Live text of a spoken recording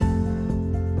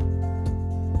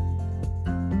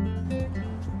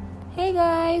Hi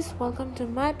guys, welcome to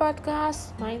my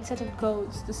podcast, Mindset and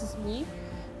Goals. This is me,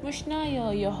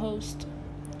 Mushna, your host.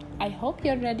 I hope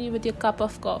you're ready with your cup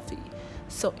of coffee.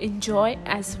 So enjoy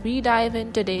as we dive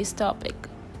in today's topic.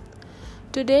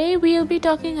 Today we'll be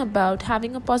talking about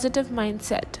having a positive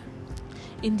mindset.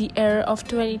 In the era of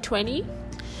 2020,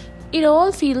 it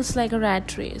all feels like a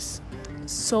rat race.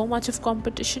 So much of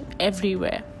competition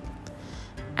everywhere.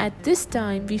 At this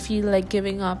time, we feel like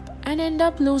giving up and end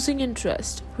up losing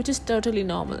interest, which is totally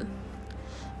normal.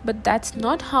 But that's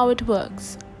not how it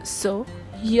works. So,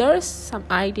 here's some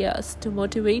ideas to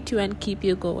motivate you and keep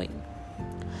you going.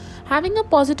 Having a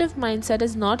positive mindset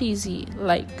is not easy.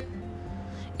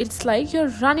 It's like you're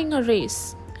running a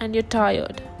race and you're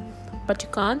tired, but you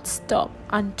can't stop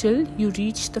until you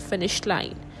reach the finish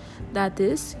line. That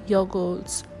is your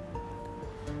goals.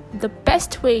 The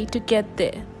best way to get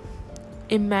there.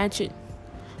 Imagine.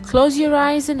 Close your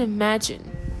eyes and imagine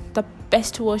the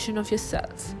best version of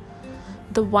yourself.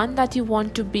 The one that you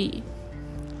want to be.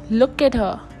 Look at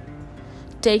her.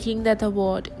 Taking that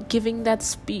award, giving that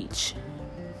speech,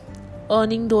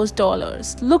 earning those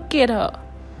dollars. Look at her.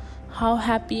 How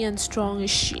happy and strong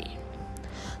is she?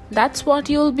 That's what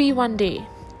you'll be one day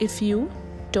if you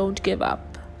don't give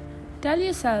up. Tell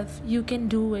yourself you can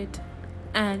do it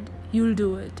and you'll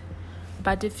do it.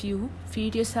 But if you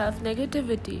feed yourself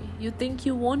negativity, you think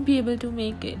you won't be able to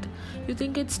make it, you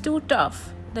think it's too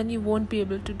tough, then you won't be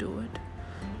able to do it.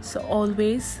 So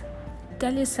always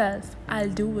tell yourself,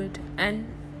 I'll do it,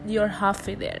 and you're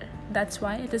halfway there. That's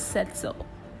why it is said so.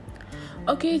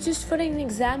 Okay, just for an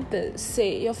example,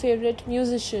 say your favorite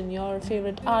musician, your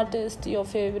favorite artist, your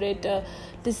favorite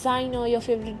designer, your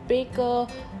favorite baker,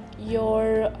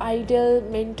 your ideal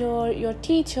mentor, your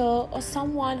teacher, or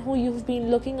someone who you've been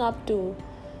looking up to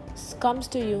comes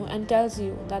to you and tells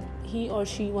you that he or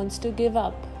she wants to give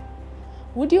up.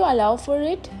 Would you allow for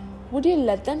it? Would you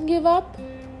let them give up?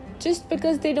 Just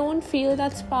because they don't feel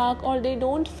that spark, or they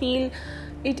don't feel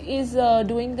it is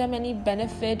doing them any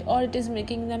benefit, or it is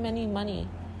making them any money?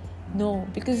 No,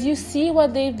 because you see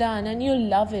what they've done and you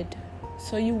love it.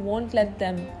 So you won't let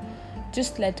them.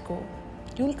 Just let go.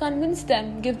 You'll convince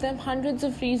them, give them hundreds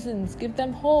of reasons, give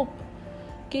them hope.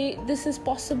 Okay, this is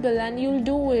possible and you'll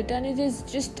do it, and it is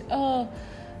just a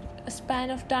span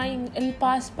of time, it'll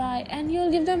pass by, and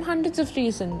you'll give them hundreds of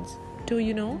reasons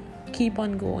to, keep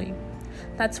on going.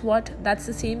 That's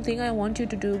the same thing I want you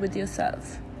to do with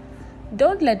yourself.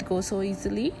 Don't let go so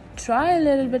easily. Try a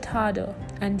little bit harder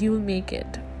and you'll make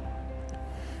it.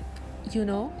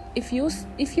 If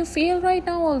you fail right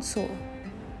now also,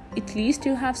 at least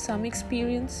you have some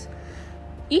experience.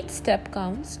 Each step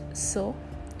counts. So,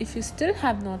 if you still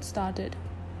have not started,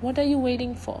 what are you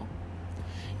waiting for?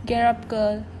 Get up,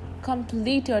 girl.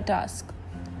 Complete your task.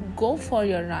 Go for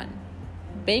your run.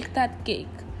 Bake that cake.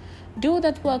 Do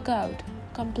that workout.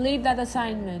 Complete that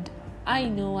assignment. I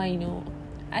know.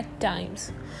 At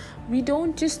times, we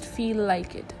don't just feel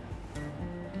like it.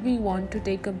 We want to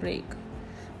take a break.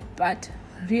 But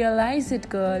realize it,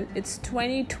 girl. It's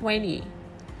 2020.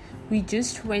 We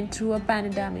just went through a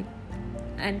pandemic,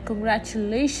 and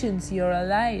congratulations, you're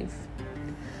alive.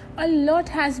 A lot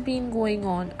has been going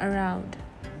on around.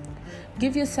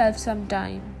 Give yourself some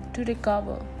time to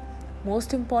recover.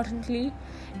 Most importantly,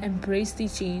 embrace the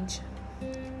change.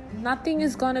 Nothing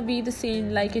is gonna be the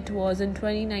same like it was in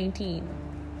 2019.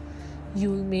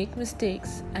 You'll make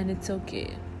mistakes and it's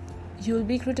okay. You'll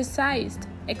be criticized.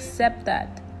 Accept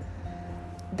that.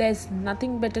 There's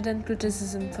nothing better than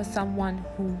criticism for someone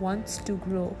who wants to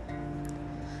grow.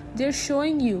 They're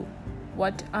showing you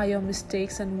what are your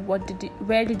mistakes and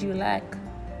where did you lack.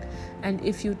 And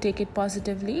if you take it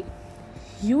positively,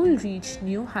 you'll reach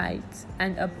new heights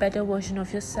and a better version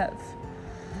of yourself.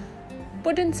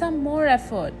 Put in some more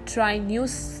effort, try new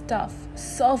stuff,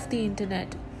 surf the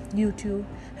internet. YouTube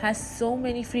has so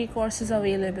many free courses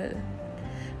available.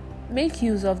 Make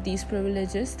use of these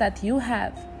privileges that you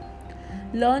have.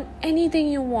 Learn anything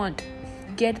you want.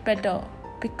 Get better.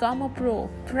 Become a pro.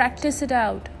 Practice it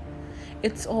out.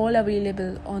 It's all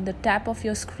available on the tap of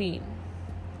your screen.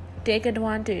 Take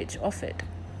advantage of it.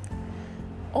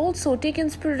 Also, take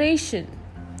inspiration.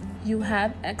 You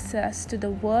have access to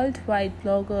the worldwide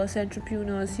bloggers,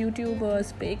 entrepreneurs,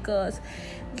 YouTubers, bakers.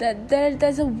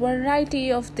 There's a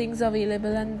variety of things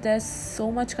available, and there's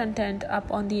so much content up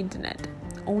on the internet.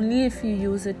 Only if you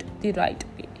use it the right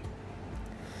way.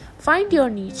 Find your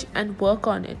niche and work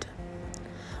on it.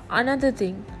 Another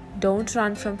thing, don't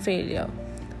run from failure.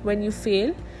 When you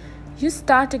fail, you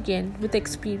start again with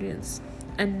experience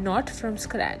and not from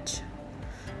scratch.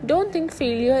 Don't think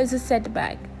failure is a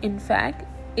setback. In fact,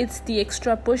 it's the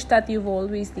extra push that you've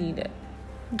always needed.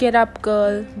 Get up,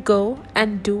 girl, go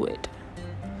and do it.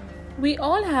 We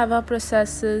all have our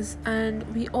processes and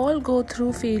we all go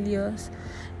through failures.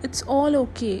 It's all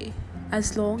okay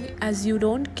as long as you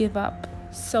don't give up.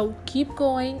 So keep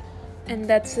going, and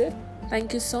that's it.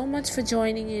 Thank you so much for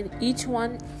joining in. Each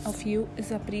one of you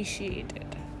is appreciated.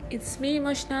 It's me,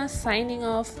 Mushna, signing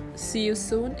off. See you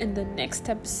soon in the next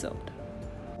episode.